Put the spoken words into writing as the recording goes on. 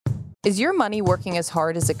Is your money working as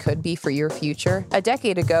hard as it could be for your future? A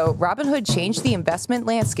decade ago, Robinhood changed the investment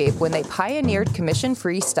landscape when they pioneered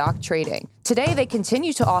commission-free stock trading. Today, they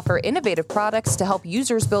continue to offer innovative products to help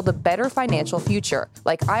users build a better financial future,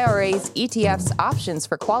 like IRAs, ETFs, options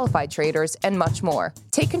for qualified traders, and much more.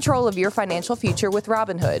 Take control of your financial future with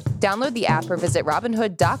Robinhood. Download the app or visit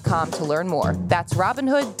Robinhood.com to learn more. That's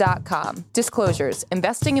Robinhood.com. Disclosures.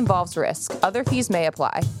 Investing involves risk. Other fees may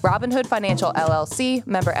apply. Robinhood Financial LLC,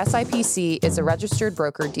 member SIPC, is a registered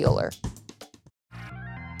broker-dealer.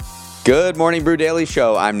 Good morning, Brew Daily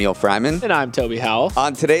Show. I'm Neil Fryman. And I'm Toby Howell.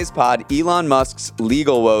 On today's pod, Elon Musk's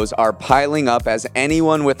legal woes are piling up as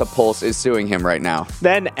anyone with a pulse is suing him right now.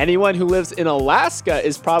 Then anyone who lives in Alaska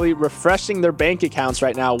is probably refreshing their bank accounts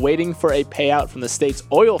right now, waiting for a payout from the state's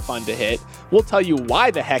oil fund to hit. We'll tell you why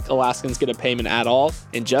the heck Alaskans get a payment at all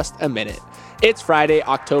in just a minute. It's Friday,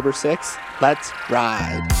 October 6th. Let's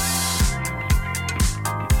ride.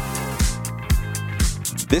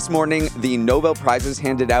 This morning, the Nobel Prizes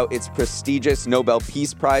handed out its prestigious Nobel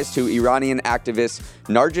Peace Prize to Iranian activist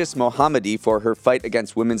Narges Mohammadi for her fight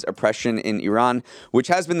against women's oppression in Iran, which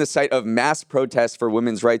has been the site of mass protests for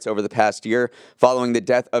women's rights over the past year following the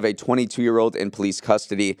death of a 22-year-old in police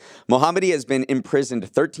custody. Mohammadi has been imprisoned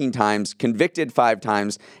 13 times, convicted 5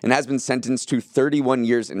 times, and has been sentenced to 31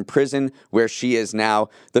 years in prison, where she is now.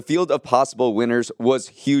 The field of possible winners was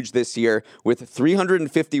huge this year. With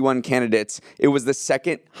 351 candidates, it was the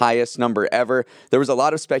second highest number ever. There was a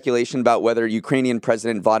lot of speculation about whether Ukrainian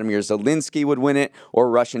President Vladimir Zelensky would win it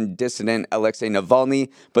or Russian dissident Alexei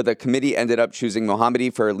Navalny, but the committee ended up choosing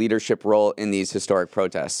Mohammadi for a leadership role in these historic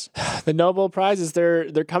protests. The Nobel Prizes,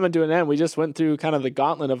 they're coming to an end. We just went through kind of the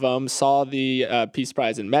gauntlet of them, saw the Peace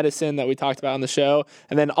Prize in Medicine that we talked about on the show,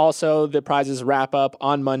 and then also the prizes wrap up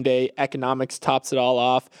on Monday. Economics tops it all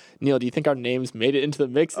off. Neil, do you think our names made it into the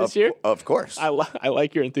mix this year? Of course. I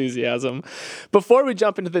like your enthusiasm. Before we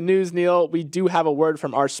jump into the news, Neil, we do have a word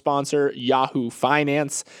from our sponsor, Yahoo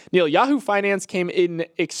Finance. Neil, Yahoo Finance came in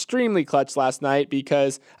extremely clutch last night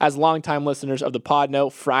because, as longtime listeners of the pod know,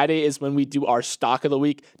 Friday is when we do our Stock of the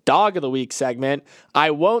Week, Dog of the Week segment.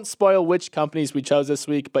 I won't spoil which companies we chose this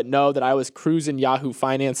week, but know that I was cruising Yahoo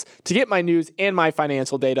Finance to get my news and my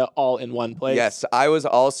financial data all in one place. Yes, I was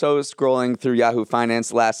also scrolling through Yahoo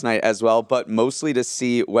Finance last night as well, but mostly to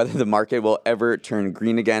see whether the market will ever turn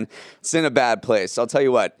green again. It's in a bad place. I'll tell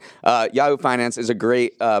you what, Yahoo Finance is a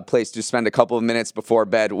great place to spend a couple of minutes before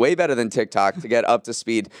bed, way better than TikTok, to get up to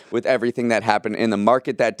speed with everything that happened in the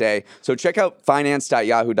market that day. So check out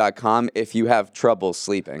finance.yahoo.com if you have trouble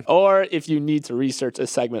sleeping. Or if you need to research a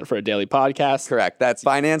segment for a daily podcast. Correct. That's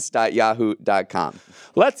finance.yahoo.com.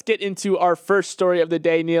 Let's get into our first story of the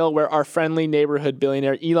day, Neil, where our friendly neighborhood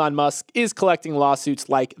billionaire Elon Musk is collecting lawsuits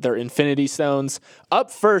like their Infinity Stones. Up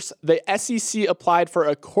first, the SEC applied for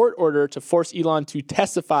a court order to force Elon to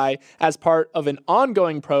testify as part of an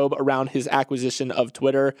ongoing probe around his acquisition of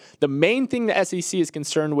Twitter. The main thing the SEC is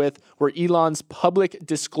concerned with were Elon's public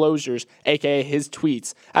disclosures, aka his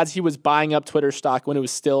tweets, as he was buying up Twitter stock when it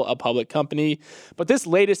was still a public company. But this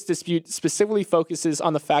latest dispute specifically focuses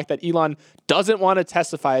on the fact that Elon doesn't want to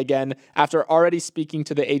testify again after already speaking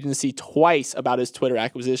to the agency twice about his Twitter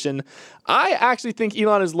acquisition. I actually think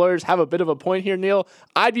Elon and his lawyers have a bit of a point here, Neil.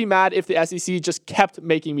 I'd be mad if the SEC just kept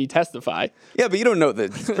making me testify. Yeah, but you don't know the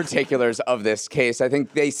particulars of this case. I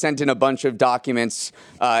think they sent in a bunch of documents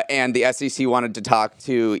and the SEC wanted to talk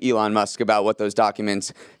to Elon Musk about what those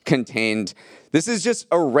documents contained. This is just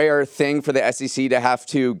a rare thing for the SEC to have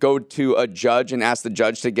to go to a judge and ask the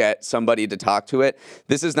judge to get somebody to talk to it.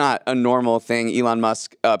 This is not a normal thing. Elon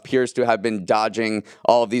Musk appears to have been dodging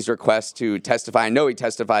all of these requests to testify. I know he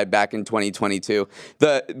testified back in 2022.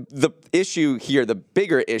 The issue here, the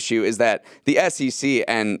bigger issue, is that the SEC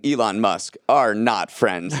and Elon Musk are not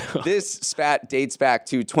friends. This spat dates back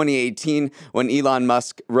to 2018 when Elon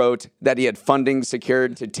Musk wrote that he had funding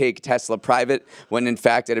secured to take Tesla private, when in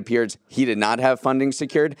fact it appears he did not have funding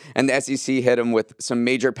secured, and the SEC hit him with some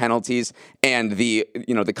major penalties, and the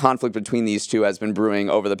conflict between these two has been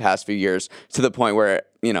brewing over the past few years to the point where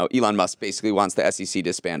Elon Musk basically wants the SEC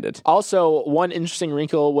disbanded. Also, one interesting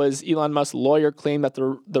wrinkle was Elon Musk's lawyer claimed that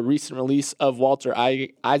the recent release of Walter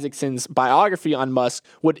Isaacson's biography on Musk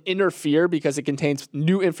would interfere because it contains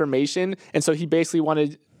new information, and so he basically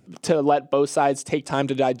wanted to let both sides take time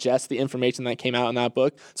to digest the information that came out in that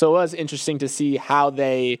book. So it was interesting to see how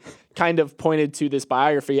they kind of pointed to this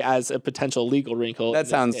biography as a potential legal wrinkle. That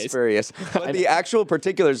sounds spurious. But the actual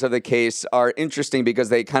particulars of the case are interesting because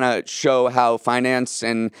they kind of show how finance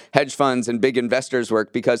and hedge funds and big investors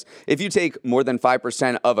work. Because if you take more than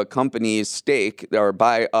 5% of a company's stake or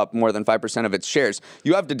buy up more than 5% of its shares,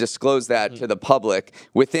 you have to disclose that to the public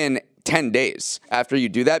within 10 days after you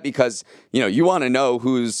do that, because you want to know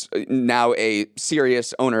who's now a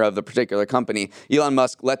serious owner of the particular company. Elon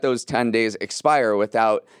Musk let those 10 days expire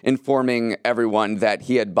without informing everyone that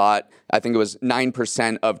he had bought, I think it was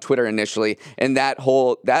 9% of Twitter initially, and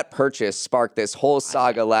that purchase sparked this whole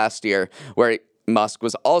saga last year where Musk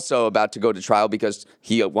was also about to go to trial because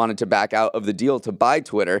he wanted to back out of the deal to buy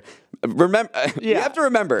Twitter. You have to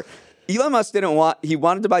remember, Elon Musk he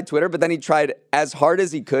wanted to buy Twitter, but then he tried as hard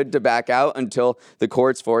as he could to back out until the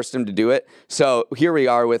courts forced him to do it. So here we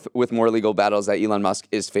are with more legal battles that Elon Musk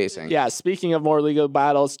is facing. Yeah, speaking of more legal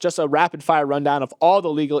battles, just a rapid fire rundown of all the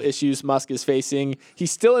legal issues Musk is facing.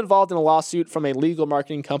 He's still involved in a lawsuit from a legal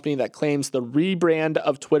marketing company that claims the rebrand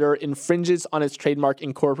of Twitter infringes on its trademark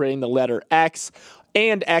incorporating the letter X.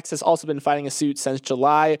 And X has also been fighting a suit since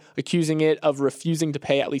July, accusing it of refusing to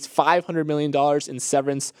pay at least $500 million in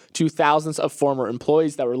severance to thousands of former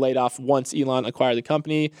employees that were laid off once Elon acquired the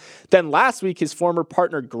company. Then last week, his former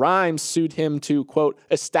partner Grimes sued him to, quote,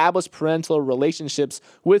 establish parental relationships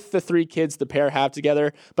with the 3 kids the pair have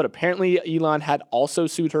together. But apparently, Elon had also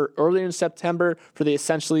sued her earlier in September for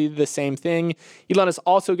essentially the same thing. Elon is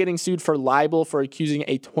also getting sued for libel for accusing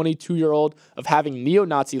a 22-year-old of having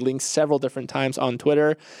neo-Nazi links several different times on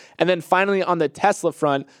Twitter. And then finally, on the Tesla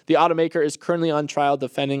front, the automaker is currently on trial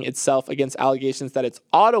defending itself against allegations that its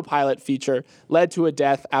autopilot feature led to a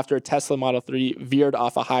death after a Tesla Model 3 veered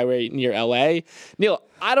off a highway near LA. Neil,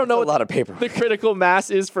 I don't know what a lot of paper. The critical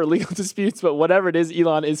mass is for legal disputes, but whatever it is,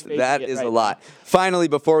 Elon is facing that it is right a lot. now. Finally,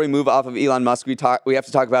 before we move off of Elon Musk, we have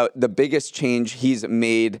to talk about the biggest change he's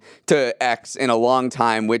made to X in a long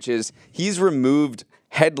time, which is he's removed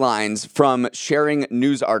headlines from sharing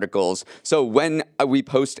news articles. So when we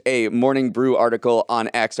post a Morning Brew article on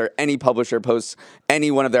X, or any publisher posts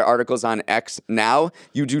any one of their articles on X now,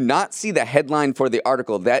 you do not see the headline for the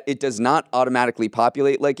article. That it does not automatically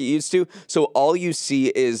populate like it used to. So all you see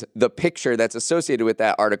is the picture that's associated with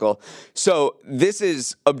that article. So this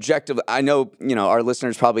is objective. I know, our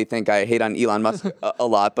listeners probably think I hate on Elon Musk a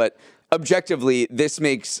lot, but objectively, this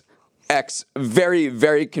makes X very,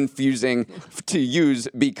 very confusing to use,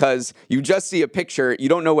 because you just see a picture. You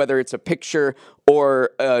don't know whether it's a picture or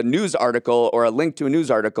a news article or a link to a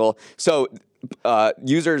news article. So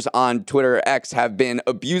users on Twitter X have been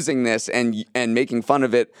abusing this and making fun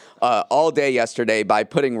of it all day yesterday by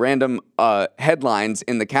putting random headlines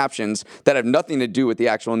in the captions that have nothing to do with the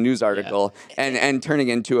actual news article, and turning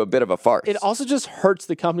into a bit of a farce. It also just hurts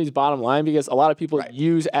the company's bottom line, because a lot of people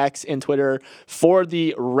use X and Twitter for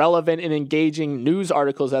the relevant and engaging news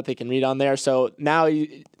articles that they can read on there. So now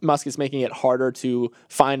Musk is making it harder to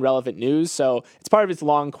find relevant news. So it's part of its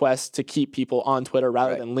long quest to keep people on Twitter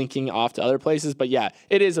rather than linking off to other places. But yeah,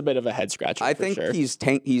 it is a bit of a head scratcher. I think he's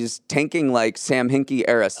tanking like Sam Hinkie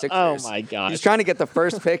era Sixers. Oh my gosh. He's trying to get the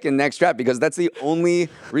first pick in next draft, because that's the only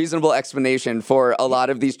reasonable explanation for a lot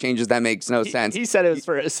of these changes that makes no sense. He said it was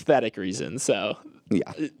for aesthetic reasons, so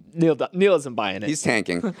yeah. Neil isn't buying it. He's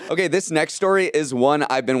tanking. Okay, this next story is one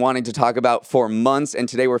I've been wanting to talk about for months, and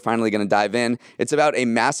today we're finally going to dive in. It's about a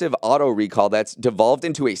massive auto recall that's devolved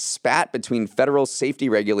into a spat between federal safety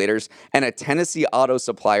regulators and a Tennessee auto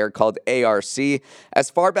supplier called ARC. As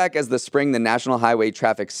far back as the spring, the National Highway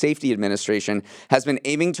Traffic Safety Administration has been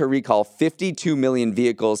aiming to recall 52 million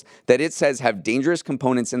vehicles that it says have dangerous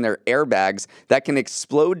components in their airbags that can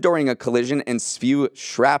explode during a collision and spew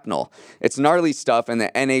shrapnel. It's gnarly stuff, and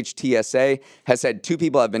the NHTSA has said 2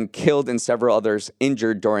 people have been killed and several others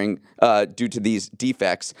injured due to these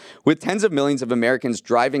defects. With tens of millions of Americans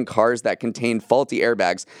driving cars that contain faulty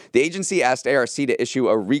airbags, the agency asked ARC to issue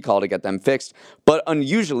a recall to get them fixed, but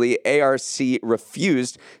unusually, ARC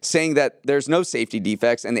refused, saying that there's no safety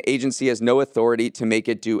defects and the agency has no authority to make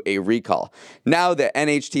it do a recall. Now the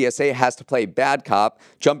NHTSA has to play bad cop,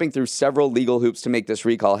 jumping through several legal hoops to make this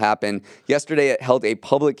recall happen. Yesterday, it held a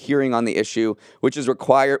public hearing on the issue, which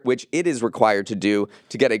it is required to do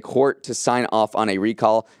to get a court to sign off on a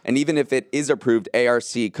recall. And even if it is approved, ARC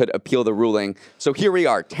could appeal the ruling. So here we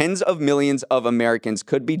are. Tens of millions of Americans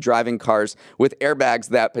could be driving cars with airbags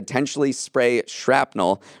that potentially spray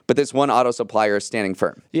shrapnel, but this one auto supplier is standing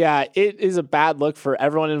firm. Yeah, it is a bad look for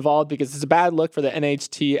everyone involved, because it's a bad look for the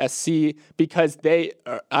NHTSC, because they,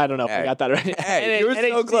 I don't know if I got that right. Hey, you were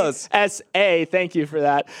so close. SA, thank you for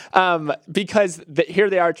that. Because here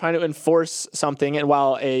they are trying to enforce something, and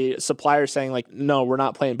while a supplier is saying like, no, we're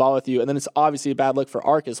not playing ball with you, and then it's obviously a bad look for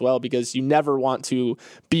ARC as well, because you never want to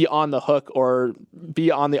be on the hook or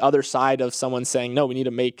be on the other side of someone saying, no, we need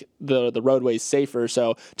to make the roadways safer.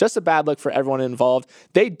 So just a bad look for everyone involved.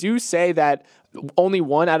 They do say that only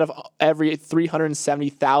one out of every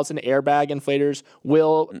 370,000 airbag inflators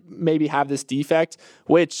will maybe have this defect,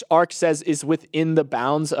 which ARC says is within the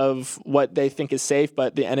bounds of what they think is safe,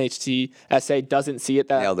 but the NHTSA doesn't see it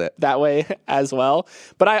that way as well.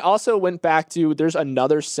 But I also went back to, there's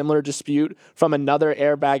another similar dispute from another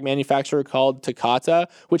airbag manufacturer called Takata,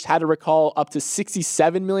 which had to recall up to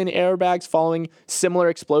 67 million airbags following similar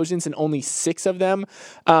explosions and only 6 of them.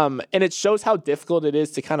 And it shows how difficult it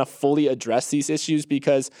is to kind of fully address these issues,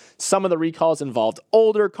 because some of the recalls involved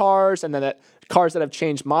older cars and then cars that have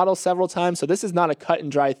changed models several times. So this is not a cut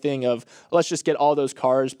and dry thing of let's just get all those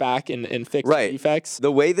cars back and fix the defects.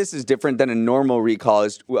 The way this is different than a normal recall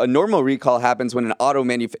is a normal recall happens when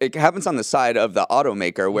it happens on the side of the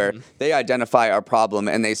automaker, where they identify a problem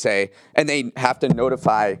and they say, and they have to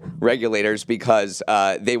notify regulators because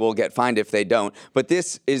they will get fined if they don't. But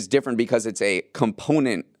this is different because it's a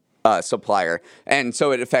component supplier. And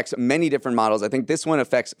so it affects many different models. I think this one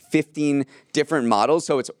affects 15 different models,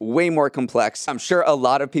 so it's way more complex. I'm sure a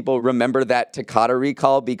lot of people remember that Takata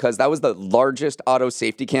recall because that was the largest auto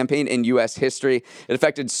safety campaign in U.S. history. It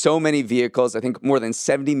affected so many vehicles. I think more than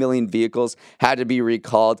 70 million vehicles had to be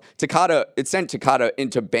recalled. It sent Takata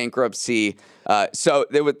into bankruptcy.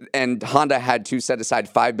 And Honda had to set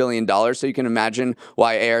aside $5 billion. So you can imagine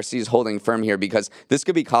why ARC is holding firm here, because this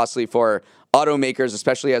could be costly for automakers,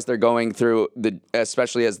 especially as the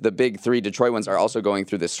big 3 Detroit ones are also going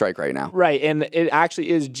through this strike right now. Right, and it actually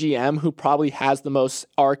is GM who probably has the most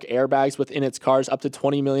ARC airbags within its cars. Up to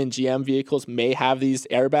 20 million GM vehicles may have these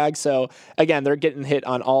airbags. So again, they're getting hit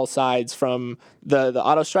on all sides from the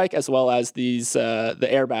auto strike as well as the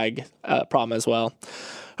airbag problem as well.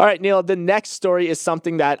 All right, Neil, the next story is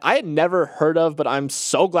something that I had never heard of, but I'm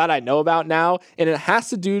so glad I know about now, and it has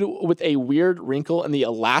to do with a weird wrinkle in the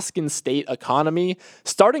Alaskan state economy.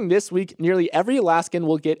 Starting this week, nearly every Alaskan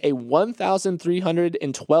will get a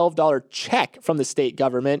 $1,312 check from the state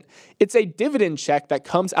government. It's a dividend check that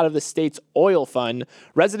comes out of the state's oil fund.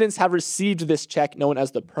 Residents have received this check, known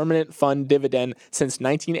as the Permanent Fund Dividend, since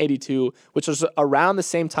 1982, which was around the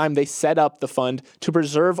same time they set up the fund to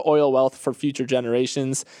preserve oil wealth for future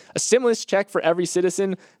generations. A stimulus check for every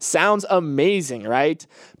citizen sounds amazing, right?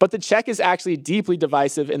 But the check is actually deeply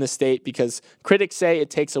divisive in the state because critics say it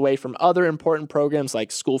takes away from other important programs like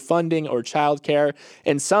school funding or childcare.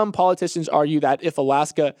 And some politicians argue that if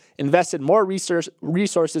Alaska invested more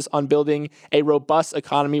resources on building a robust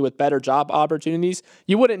economy with better job opportunities,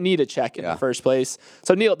 you wouldn't need a check in the first place.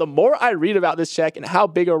 So, Neil, the more I read about this check and how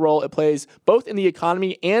big a role it plays both in the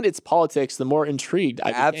economy and its politics, the more intrigued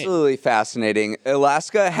I became. Absolutely fascinating.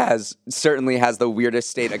 Alaska certainly has the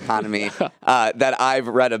weirdest state economy that I've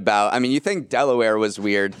read about. I mean, you think Delaware was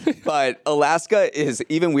weird, but Alaska is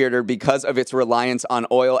even weirder because of its reliance on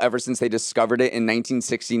oil ever since they discovered it in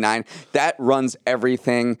 1969. That runs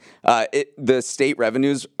everything. The state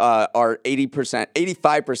revenues are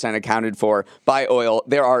 85% accounted for by oil.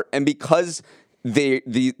 And because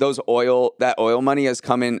that oil money has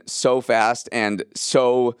come in so fast and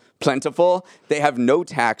so plentiful, they have no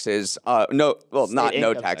taxes. Not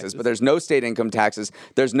no taxes, but there's no state income taxes.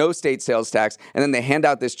 There's no state sales tax. And then they hand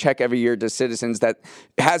out this check every year to citizens that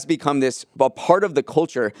has become a part of the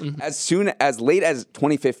culture. As late as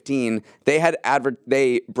 2015,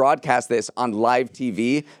 they broadcast this on live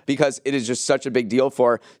TV because it is just such a big deal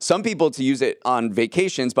for some people to use it on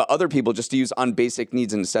vacations, but other people just to use on basic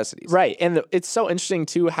needs and necessities. Right. And it's so interesting,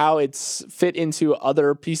 too, how it's fit into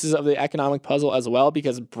other pieces of the economic puzzle as well,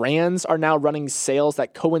 because brands are now running sales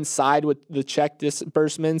that coincide with the check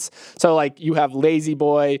disbursements. So like you have Lazy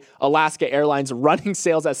Boy, Alaska Airlines running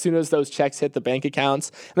sales as soon as those checks hit the bank accounts.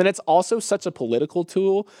 And then it's also such a political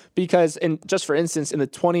tool because just for instance, in the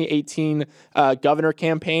 2018 governor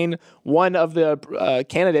campaign, one of the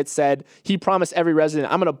candidates said he promised every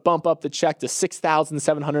resident, I'm going to bump up the check to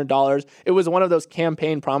 $6,700. It was one of those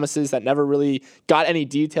campaign promises that never really got any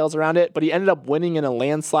details around it, but he ended up winning in a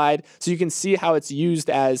landslide. So you can see how it's used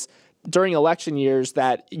as during election years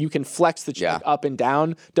that you can flex the check up and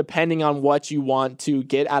down depending on what you want to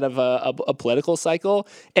get out of a political cycle.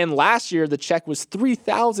 And last year, the check was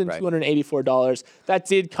 $3,284. That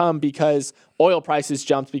did come because oil prices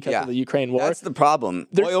jumped because of the Ukraine war. That's the problem.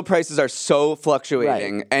 Oil prices are so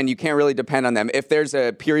fluctuating, and you can't really depend on them. If there's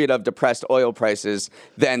a period of depressed oil prices,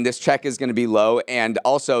 then this check is going to be low, and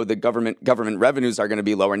also the government revenues are going to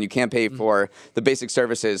be lower, and you can't pay for the basic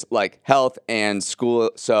services like health and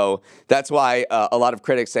school. So that's why a lot of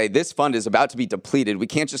critics say this fund is about to be depleted. We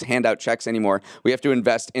can't just hand out checks anymore. We have to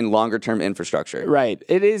invest in longer-term infrastructure. Right.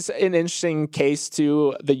 It is an interesting case,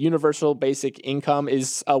 too. The universal basic income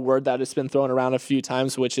is a word that has been thrown thrown around a few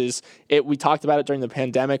times, which is it. We talked about it during the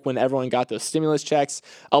pandemic when everyone got those stimulus checks.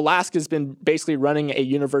 Alaska's been basically running a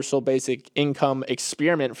universal basic income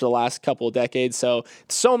experiment for the last couple of decades. So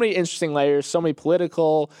many interesting layers, so many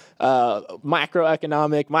political,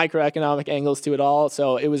 macroeconomic, microeconomic angles to it all.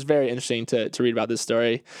 So it was very interesting to read about this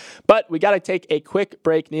story. But we got to take a quick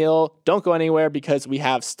break, Neil. Don't go anywhere because we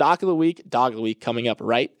have Stock of the Week, Dog of the Week coming up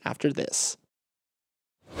right after this.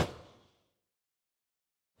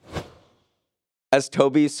 As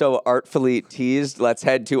Toby so artfully teased, let's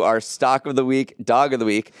head to our Stock of the Week, Dog of the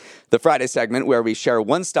Week, the Friday segment where we share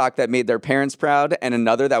one stock that made their parents proud and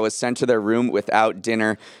another that was sent to their room without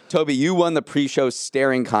dinner. Toby, you won the pre-show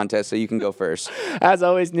staring contest, so you can go first. As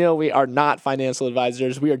always, Neil, we are not financial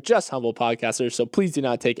advisors. We are just humble podcasters, so please do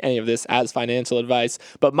not take any of this as financial advice.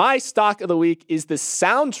 But my Stock of the Week is the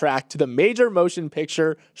soundtrack to the major motion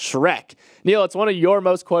picture Shrek. Neil, it's one of your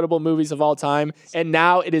most quotable movies of all time, and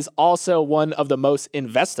now it is also one of the most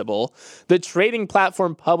investable. The trading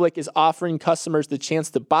platform Public is offering customers the chance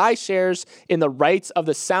to buy shares in the rights of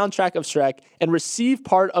the soundtrack of Shrek and receive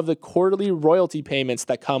part of the quarterly royalty payments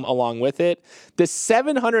that come along with it. The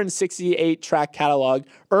 768 track catalog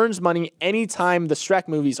earns money anytime the Shrek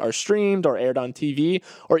movies are streamed or aired on TV,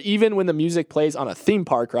 or even when the music plays on a theme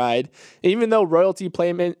park ride. Even though royalty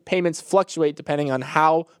payments fluctuate depending on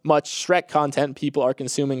how much Shrek content people are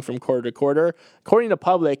consuming from quarter to quarter, according to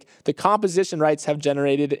Public, the composition rights have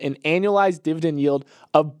generated an annualized dividend yield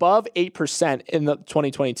above 8% in the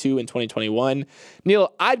 2022 and 2021.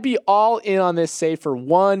 Neil, I'd be all in on this save for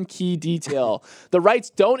one key detail. The rights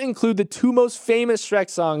don't include the two most famous Shrek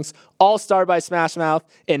songs, All Star by Smash Mouth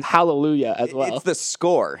and Hallelujah as well. It's the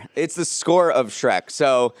score. It's the score of Shrek.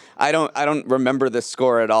 So I don't remember the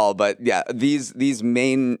score at all, but yeah, these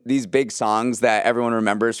big songs that everyone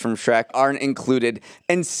remembers from Shrek aren't included.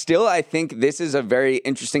 And still, I think this is a very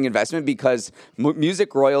interesting investment because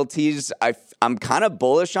music royalties, I'm kind of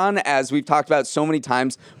bullish on, as we've talked about so many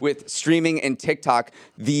times with streaming and TikTok.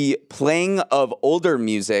 The playing of older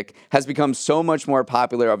music has become so much more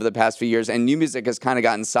popular over the past few years, and new music has kind of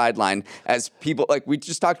gotten sidelined as people, like we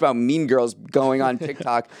just talked about Mean Girls going on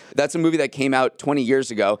TikTok. That's a movie that came out 20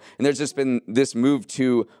 years ago, and there's just been this move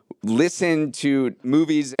to listen to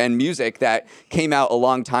movies and music that came out a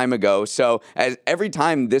long time ago. So as every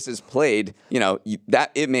time this is played,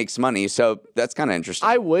 that it makes money. So that's kind of interesting.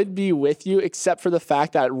 I would be with you, except for the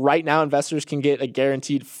fact that right now investors can get a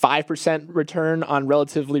guaranteed 5% return on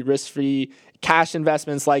relatively risk-free cash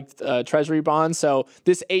investments like treasury bonds. So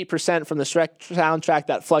this 8% from the Shrek soundtrack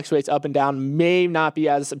that fluctuates up and down may not be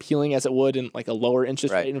as appealing as it would in like a lower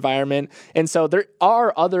interest rate environment. And so there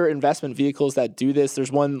are other investment vehicles that do this.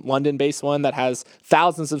 There's one London-based one that has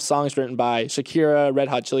thousands of songs written by Shakira, Red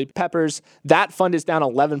Hot Chili Peppers. That fund is down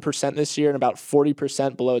 11% this year and about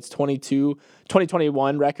 40% below its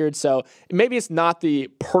 2021 record. So maybe it's not the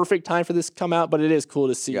perfect time for this to come out, but it is cool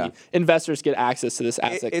to see investors get access to this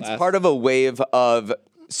asset class. It's part of a wave of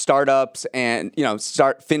startups and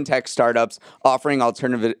fintech startups offering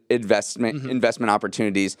alternative investment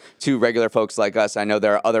opportunities to regular folks like us. I know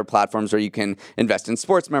there are other platforms where you can invest in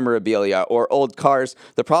sports memorabilia or old cars.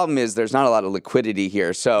 The problem is there's not a lot of liquidity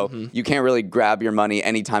here, so you can't really grab your money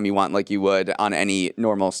anytime you want like you would on any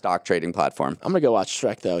normal stock trading platform. I'm gonna go watch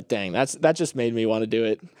Shrek though. Dang, that just made me want to do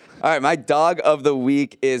it. All right, my dog of the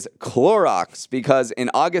week is Clorox, because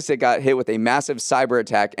in August it got hit with a massive cyber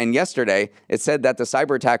attack, and yesterday it said that the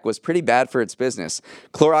cyber attack was pretty bad for its business.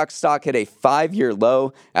 Clorox stock hit a 5-year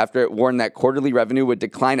low after it warned that quarterly revenue would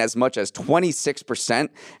decline as much as 26%,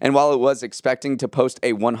 and while it was expecting to post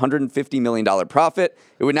a $150 million profit,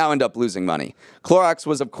 it would now end up losing money. Clorox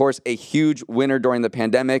was, of course, a huge winner during the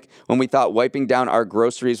pandemic when we thought wiping down our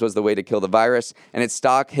groceries was the way to kill the virus, and its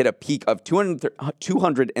stock hit a peak of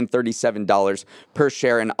 $237 per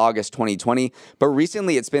share in August 2020, but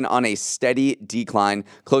recently it's been on a steady decline,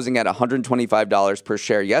 closing at $125 per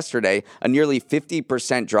share yesterday, a nearly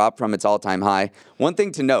 50% drop from its all-time high. One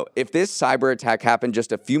thing to note, if this cyber attack happened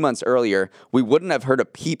just a few months earlier, we wouldn't have heard a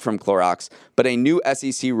peep from Clorox, but a new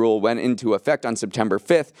SEC rule went into effect on September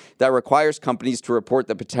 5th that requires companies to report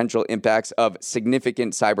the potential impacts of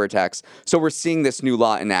significant cyber attacks. So we're seeing this new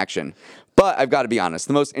law in action. But I've got to be honest,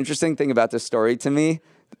 the most interesting thing about this story to me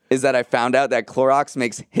is that I found out that Clorox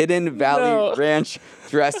makes Hidden Valley Ranch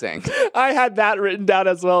dressing. I had that written down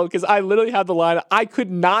as well because I literally had the line. I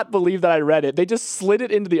could not believe that I read it. They just slid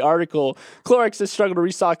it into the article. Clorox has struggled to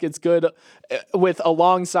restock its good with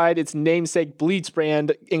alongside its namesake bleach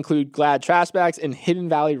brand include Glad trash bags and Hidden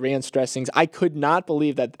Valley Ranch dressings. I could not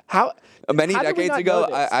believe that. How many decades ago,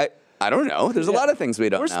 I don't know. There's a lot of things we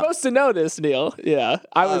don't We're know. supposed to know this, Neil. Yeah,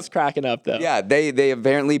 I was cracking up, though. Yeah, they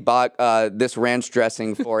apparently bought this ranch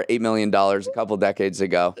dressing for $8 million a couple decades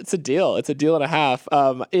ago. It's a deal. It's a deal and a half.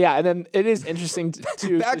 Yeah, and then it is interesting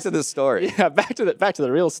to Back to the story. Yeah, back to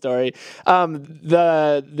the real story.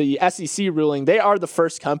 The SEC ruling, they are the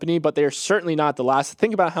first company, but they are certainly not the last.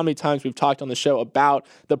 Think about how many times we've talked on the show about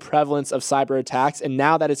the prevalence of cyber attacks, and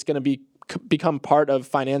now that it's going to become part of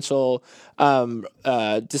financial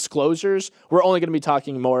disclosures, we're only going to be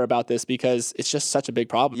talking more about this because it's just such a big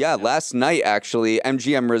problem. Yeah, last night, actually,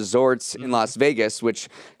 MGM Resorts in Las Vegas, which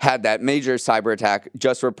had that major cyber attack,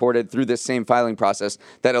 just reported through this same filing process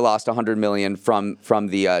that it lost $100 million from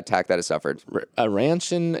the attack that it suffered. A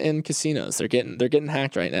ranch and casinos, they're getting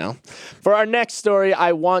hacked right now. For our next story,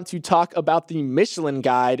 I want to talk about the Michelin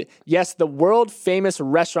Guide. Yes, the world famous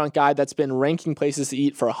restaurant guide that's been ranking places to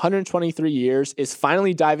eat for 123 years is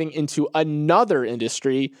finally diving into another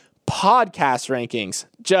industry, podcast rankings.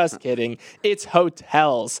 Just kidding. It's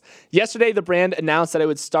hotels. Yesterday, the brand announced that it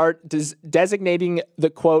would start designating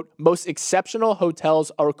the, quote, most exceptional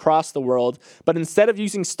hotels across the world. But instead of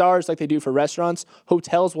using stars like they do for restaurants,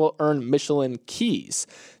 hotels will earn Michelin keys.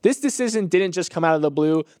 This decision didn't just come out of the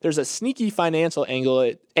blue. There's a sneaky financial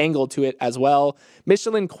angle to it as well.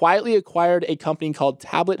 Michelin quietly acquired a company called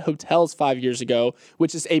Tablet Hotels 5 years ago,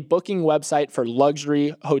 which is a booking website for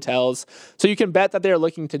luxury hotels. So you can bet that they are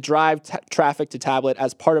looking to drive traffic to Tablet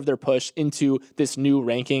as part of their push into this new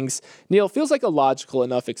rankings. Neil, feels like a logical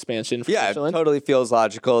enough expansion for Michelin. Yeah, it totally feels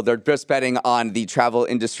logical. They're just betting on the travel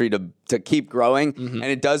industry to keep growing, and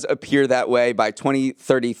it does appear that way. By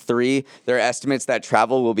 2033, there are estimates that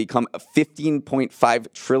travel will become a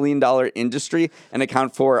 $15.5 trillion industry and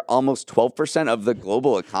account for almost 12% of the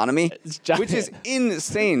global economy, which is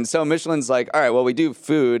insane. So Michelin's like, all right, well, we do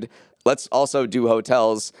food. Let's also do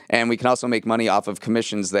hotels, and we can also make money off of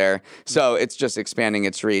commissions there. So it's just expanding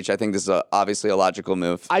its reach. I think this is obviously a logical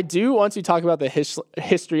move. I do want to talk about the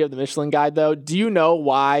history of the Michelin Guide, though. Do you know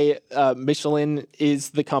why Michelin is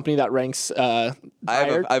the company that ranks I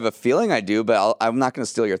have a feeling I do, but I'm not going to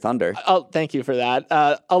steal your thunder. Oh, thank you for that.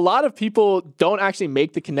 A lot of people don't actually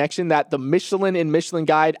make the connection that the Michelin in Michelin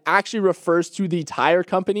Guide actually refers to the tire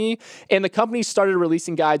company, and the company started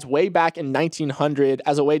releasing guides way back in 1900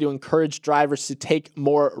 as a way to encourage drivers to take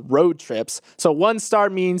more road trips. So 1 star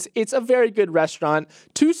means it's a very good restaurant,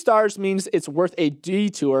 2 stars means it's worth a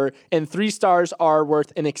detour, and 3 stars are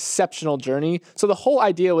worth an exceptional journey. So the whole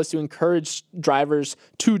idea was to encourage drivers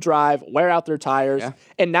to drive, wear out their tires,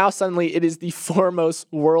 and now suddenly it is the foremost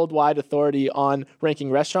worldwide authority on ranking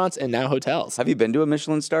restaurants and now hotels. Have you been to a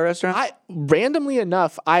Michelin star restaurant? Randomly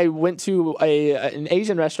enough, I went to an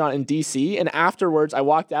Asian restaurant in DC, and afterwards I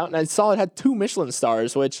walked out and I saw it had 2 Michelin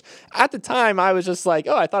stars, which at the time I was just like,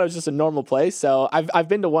 oh, I thought it was just a normal place. So I've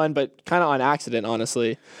been to one, but kind of on accident,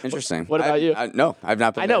 honestly. Interesting. What about you? No, I've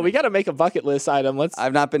not been. I know we got to make a bucket list item.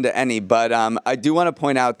 I've not been to any, but I do want to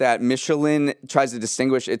point out that Michelin tries to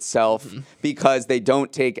distinguish itself because they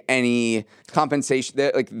don't take any compensation.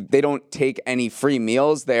 They don't take any free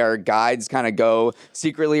meals. Their guides kind of go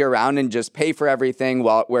secretly around and just pay for everything,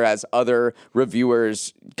 whereas other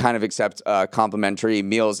reviewers kind of accept complimentary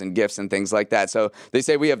meals and gifts and things like that. So they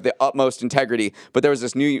say we have the utmost integrity. But there was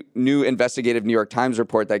this new investigative New York Times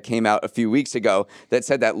report that came out a few weeks ago that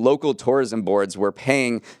said that local tourism boards were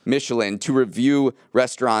paying Michelin to review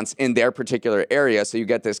restaurants in their particular area. So you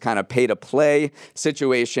get this kind of pay-to-play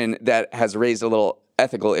situation that has raised a little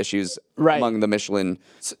ethical issues among the Michelin.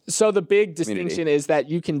 So the big distinction is that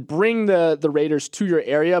you can bring the raters to your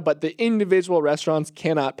area, but the individual restaurants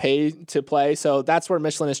cannot pay to play. So that's where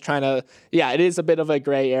Michelin is trying to, it is a bit of a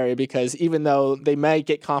gray area because even though they may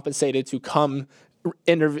get compensated to come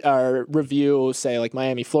review, say like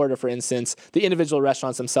Miami, Florida, for instance, the individual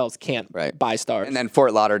restaurants themselves can't buy stars. And then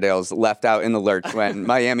Fort Lauderdale's left out in the lurch when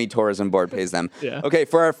Miami Tourism Board pays them. Okay,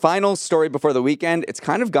 for our final story before the weekend, it's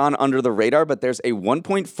kind of gone under the radar, but there's a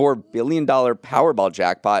 $1.4 billion Powerball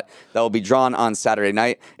jackpot that will be drawn on Saturday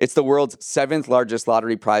night. It's the world's 7th largest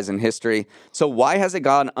lottery prize in history. So why has it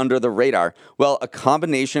gone under the radar? Well, a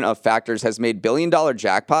combination of factors has made billion-dollar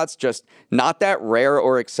jackpots just not that rare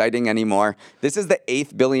or exciting anymore. This is the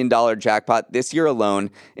 8th billion-dollar jackpot this year alone.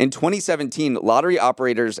 In 2017, lottery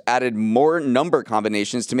operators added more number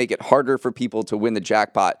combinations to make it harder for people to win the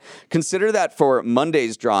jackpot. Consider that for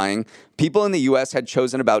Monday's drawing, people in the U.S. had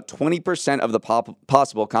chosen about 20% of the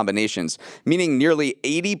possible combinations, meaning nearly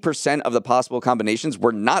 80% of the possible combinations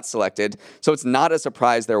were not selected, so it's not a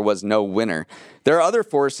surprise there was no winner. There are other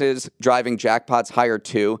forces driving jackpots higher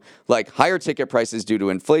too, like higher ticket prices due to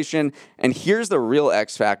inflation, and here's the real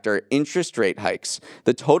X factor, interest rate hikes. strikes.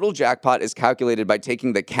 The total jackpot is calculated by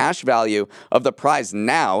taking the cash value of the prize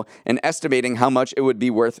now and estimating how much it would be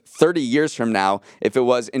worth 30 years from now if it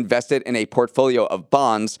was invested in a portfolio of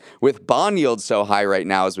bonds. With bond yields so high right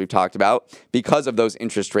now, as we've talked about, because of those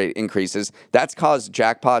interest rate increases, that's caused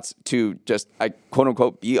jackpots to just, quote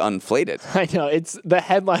unquote, be inflated. I know. It's the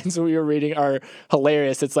headlines we were reading are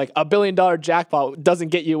hilarious. It's like $1 billion jackpot doesn't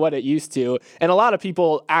get you what it used to. And a lot of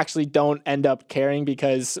people actually don't end up caring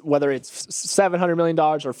because whether it's $700 million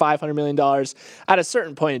or $500 million, at a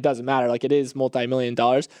certain point, it doesn't matter. Like, it is multi-million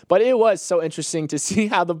dollars. But it was so interesting to see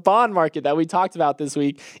how the bond market that we talked about this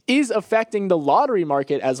week is affecting the lottery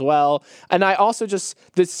market as well. And I also just,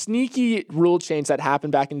 the sneaky rule change that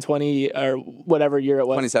happened back in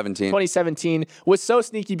 2017 was so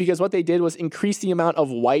sneaky because what they did was increase the amount of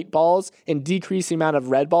white balls and decrease the amount of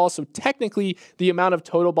red balls. So technically the amount of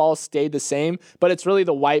total balls stayed the same, but it's really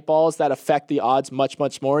the white balls that affect the odds much,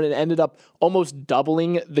 much more. And it ended up almost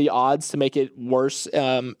doubling the odds to make it worse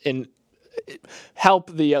in help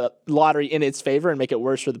the lottery in its favor and make it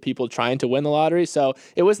worse for the people trying to win the lottery. So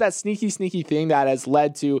it was that sneaky thing that has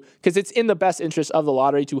led to, because it's in the best interest of the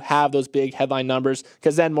lottery to have those big headline numbers,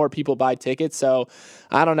 because then more people buy tickets. So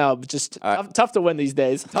I don't know, just tough to win these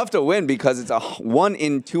days. Tough to win because it's a 1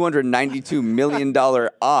 in $292 million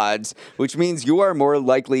odds, which means you are more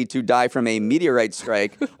likely to die from a meteorite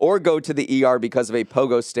strike or go to the ER because of a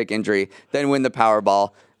pogo stick injury than win the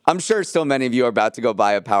Powerball. I'm sure still many of you are about to go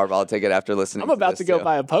buy a Powerball ticket after listening to this. I'm about to go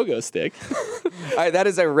buy a pogo stick. All right, that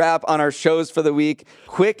is a wrap on our shows for the week.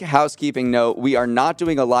 Quick housekeeping note, we are not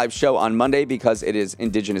doing a live show on Monday because it is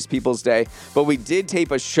Indigenous Peoples Day, but we did tape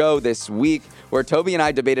a show this week where Toby and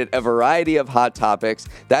I debated a variety of hot topics.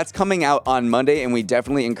 That's coming out on Monday, and we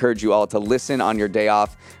definitely encourage you all to listen on your day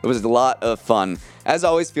off. It was a lot of fun. As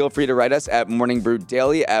always, feel free to write us at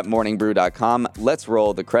morningbrew@morningbrew.com. Let's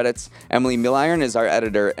roll the credits. Emily Milliron is our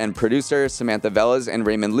editor and producer. Samantha Velez and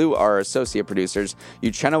Raymond Liu are our associate producers.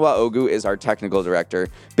 Uchenna Ogu is our technical director.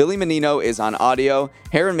 Billy Menino is on audio.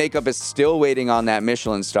 Hair and makeup is still waiting on that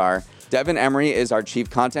Michelin star. Devin Emery is our chief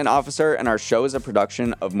content officer, and our show is a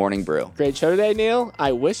production of Morning Brew. Great show today, Neil.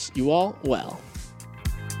 I wish you all well.